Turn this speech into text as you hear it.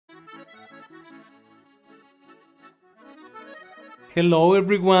Hello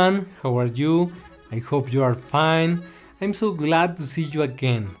everyone, how are you? I hope you are fine. I'm so glad to see you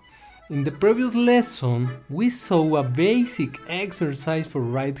again. In the previous lesson, we saw a basic exercise for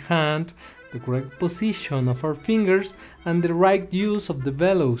right hand, the correct position of our fingers, and the right use of the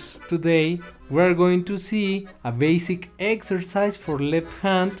bellows. Today, we are going to see a basic exercise for left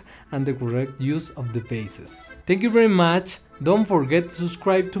hand and the correct use of the basses. Thank you very much. Don't forget to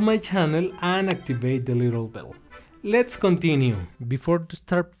subscribe to my channel and activate the little bell. Let's continue. Before to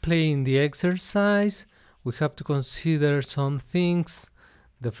start playing the exercise, we have to consider some things.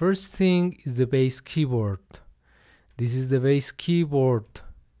 The first thing is the bass keyboard. This is the bass keyboard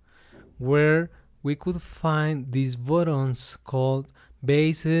where we could find these buttons called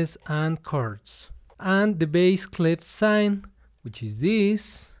basses and chords. And the bass clef sign, which is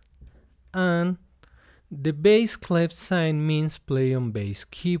this, and the bass clef sign means play on bass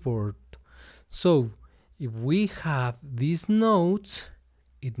keyboard. So if we have these notes,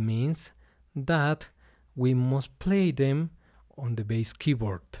 it means that we must play them on the bass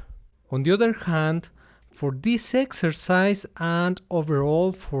keyboard. On the other hand, for this exercise and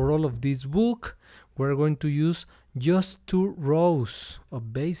overall for all of this book, we're going to use just 2 rows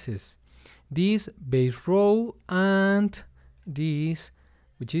of basses. This bass row and this,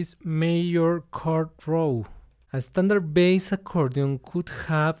 which is major chord row. A standard bass accordion could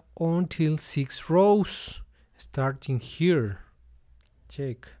have until 6 rows, starting here.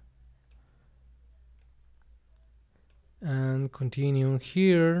 Check. And continuing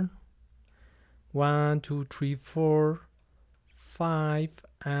here. 1, 2, 3, 4, 5,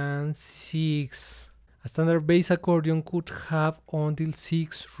 and 6. A standard bass accordion could have until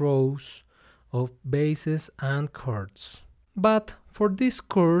 6 rows of basses and chords. But for this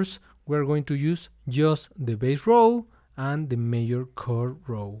course, we're going to use just the bass row and the major chord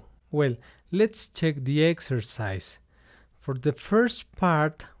row. Well, let's check the exercise. For the first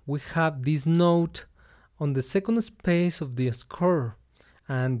part, we have this note on the second space of the score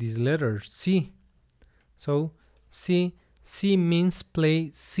and this letter C. So C means play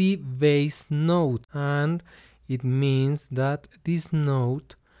C bass note, and it means that this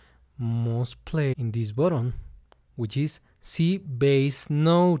note must play in this button, which is C bass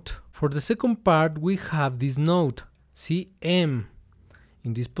note. For the second part, we have this note CM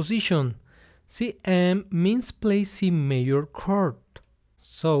in this position. CM means play C major chord.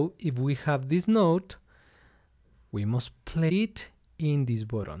 So if we have this note, we must play it in this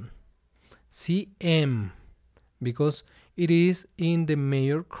button CM, because it is in the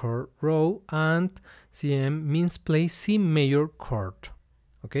major chord row, and CM means play C major chord.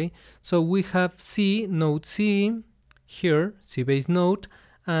 Okay, so we have C, note C here, C bass note,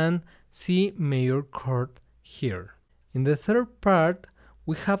 and C major chord here. In the third part,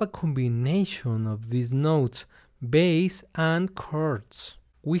 we have a combination of these notes, bass and chords.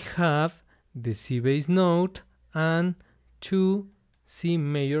 We have the C bass note and 2 C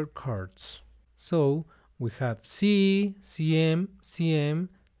major chords. So we have C, CM, CM,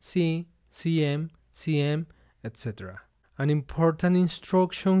 C, CM, CM, etc. An important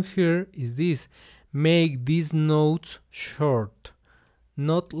instruction here is this: make these notes short,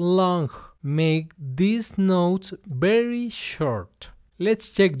 not long. Make these notes very short.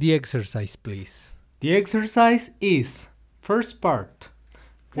 Let's check the exercise, please. The exercise is first part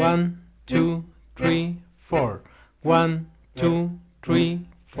 1, 2, 3, 4. 1, 2, 3,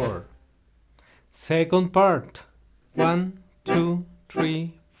 4. Second part 1, 2,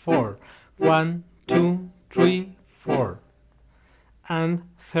 3, 4. 1, 2, 3, 4. And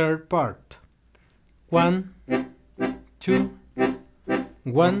third part 1, 2,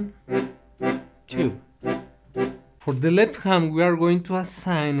 1, 2. For the left hand, we are going to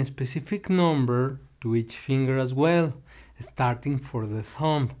assign a specific number to each finger as well, starting for the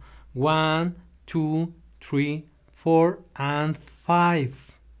thumb 1, 2, 3, 4, and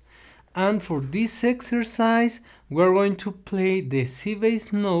 5. And for this exercise, we are going to play the C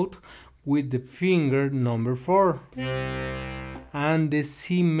bass note with the finger number 4 and the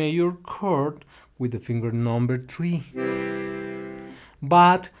C major chord with the finger number 3.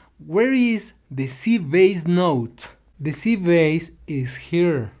 But where is the C bass note? The C bass is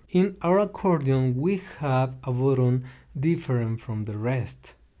here. In our accordion, we have a button different from the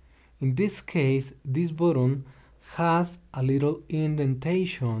rest. In this case, this button has a little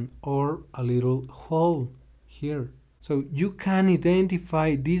indentation or a little hole here. So you can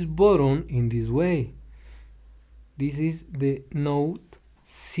identify this button in this way. This is the note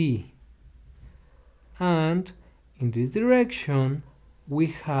C. And in this direction, we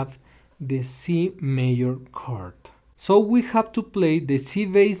have the C major chord. So we have to play the C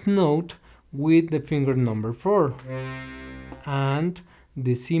bass note with the finger number 4. and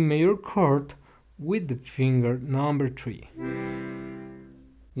the C major chord with the finger number 3.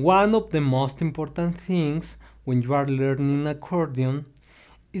 One of the most important things when you are learning accordion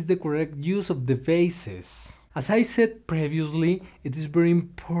is the correct use of the basses. As I said previously, it is very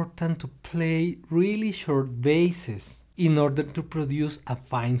important to play really short basses in order to produce a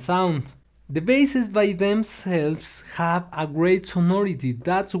fine sound. The basses by themselves have a great sonority,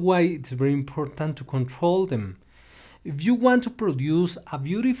 that's why it's very important to control them. If you want to produce a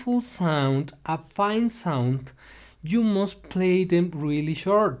beautiful sound, a fine sound, you must play them really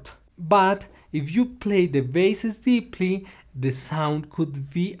short. But if you play the basses deeply, the sound could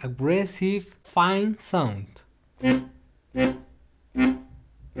be aggressive, fine sound.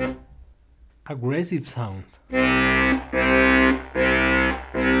 Aggressive sound.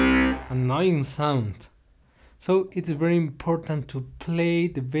 Annoying sound. So it's very important to play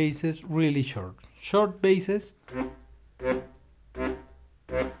the basses really short. Short basses.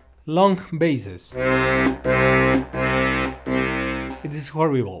 Long basses. It is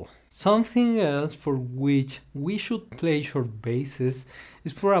horrible. Something else for which we should play short basses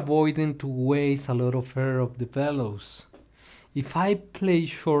is for avoiding to waste a lot of air of the bellows. If I play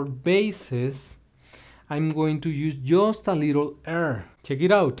short basses, I'm going to use just a little air. Check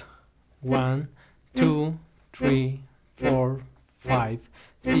it out. 1, 2, 3, 4, 5,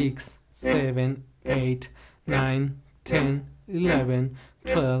 6, 7, 8, 9, 10, 11,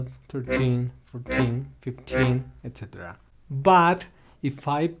 12, 13, 14, 15, etc. But if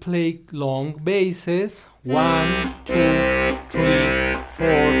I play long basses, 1, 2, 3,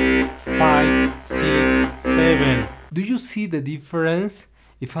 4, 5, 6, 7. Do you see the difference?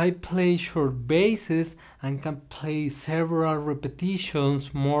 If I play short basses, I can play several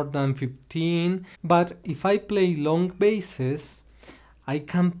repetitions, more than 15. But if I play long basses, I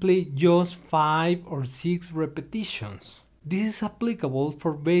can play just 5 or 6 repetitions. This is applicable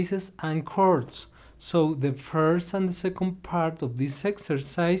for basses and chords. So the first and the second part of this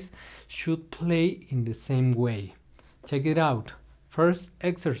exercise should play in the same way. Check it out. First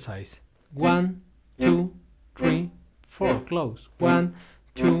exercise. 1, 2, 3, 4. Close. 1,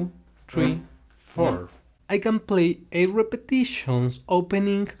 2, 3, 4. I can play 8 repetitions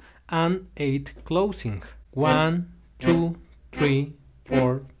opening and 8 closing. 1, 2, 3,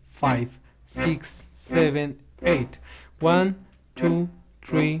 4, 5, 6, 7, 8. 1, 2,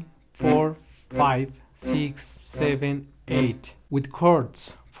 3, 4, 5, 6, 7, 8. With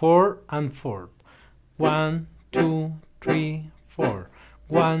chords 4 and 4. 1, 2, 3, 4.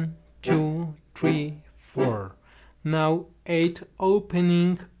 1, 2, 3, 4. Now 8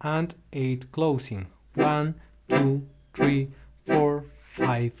 opening and 8 closing. 1, 2, 3, 4,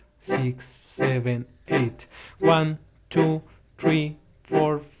 5, 6, 7, 8. 1, 2, 3,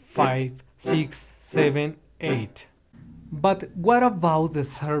 4, 5, 6, 7, 8. But what about the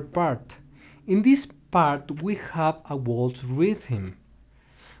third part? In this part we have a waltz rhythm.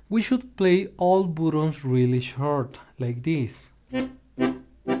 We should play all buttons really short, like this.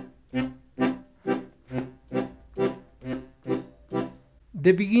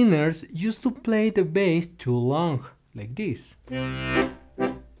 The beginners used to play the bass too long, like this.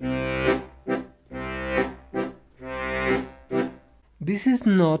 This is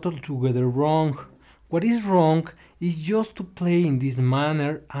not altogether wrong. What is wrong is just to play in this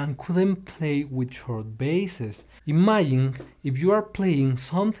manner and couldn't play with short basses. Imagine if you are playing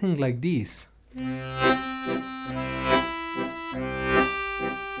something like this.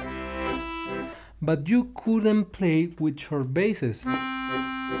 But you couldn't play with short basses.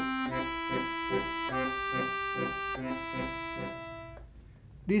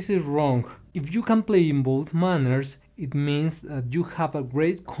 This is wrong. If you can play in both manners, it means that you have a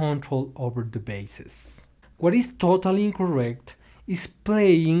great control over the basses. What is totally incorrect is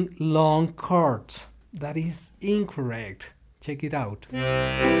playing long chords. That is incorrect. Check it out.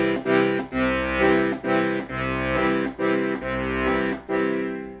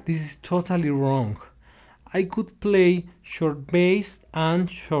 This is totally wrong. I could play short bass and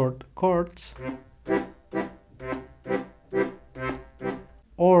short chords,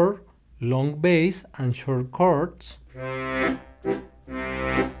 or long bass and short chords,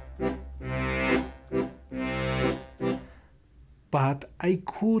 but I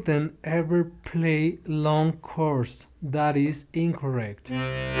couldn't ever play long chords. That is incorrect.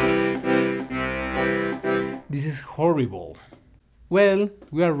 This is horrible. Well,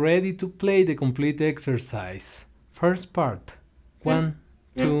 we are ready to play the complete exercise. First part. 1,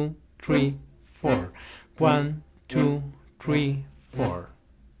 2, 3, 4. 1, 2, 3, 4.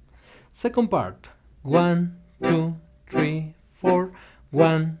 Second part. 1, 2, 3, 4.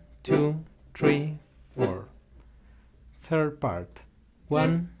 1, 2, 3, 4. third part.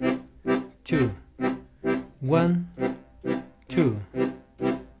 1, 2, 1, 2.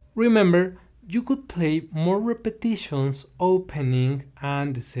 Remember, you could play more repetitions opening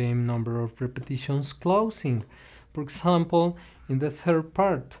and the same number of repetitions closing. For example, in the third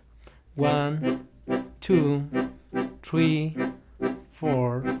part, 1, 2, 3,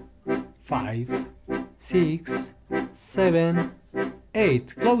 4, 5, 6, 7,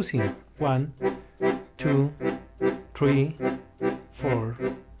 8. Closing. 1, 2, 3, 4,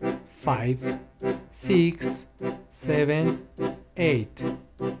 5, 6, 7, 8.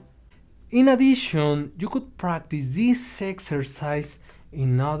 In addition, you could practice this exercise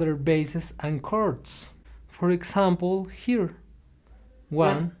in other basses and chords. For example, here.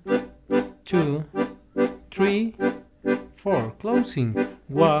 1, 2, 3, 4. Closing.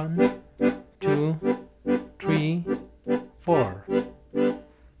 1, 2, 3, 4.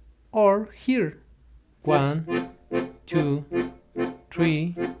 Or here. 1, 2,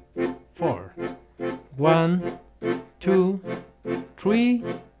 3, 4. 1, 2, 3,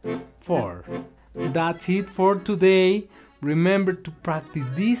 4. That's it for today. Remember to practice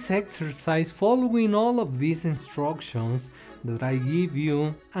this exercise following all of these instructions that I give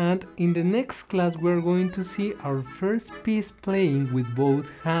you, and in the next class we're going to see our first piece playing with both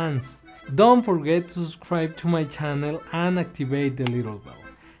hands. Don't forget to subscribe to my channel and activate the little bell.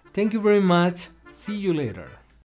 Thank you very much. See you later.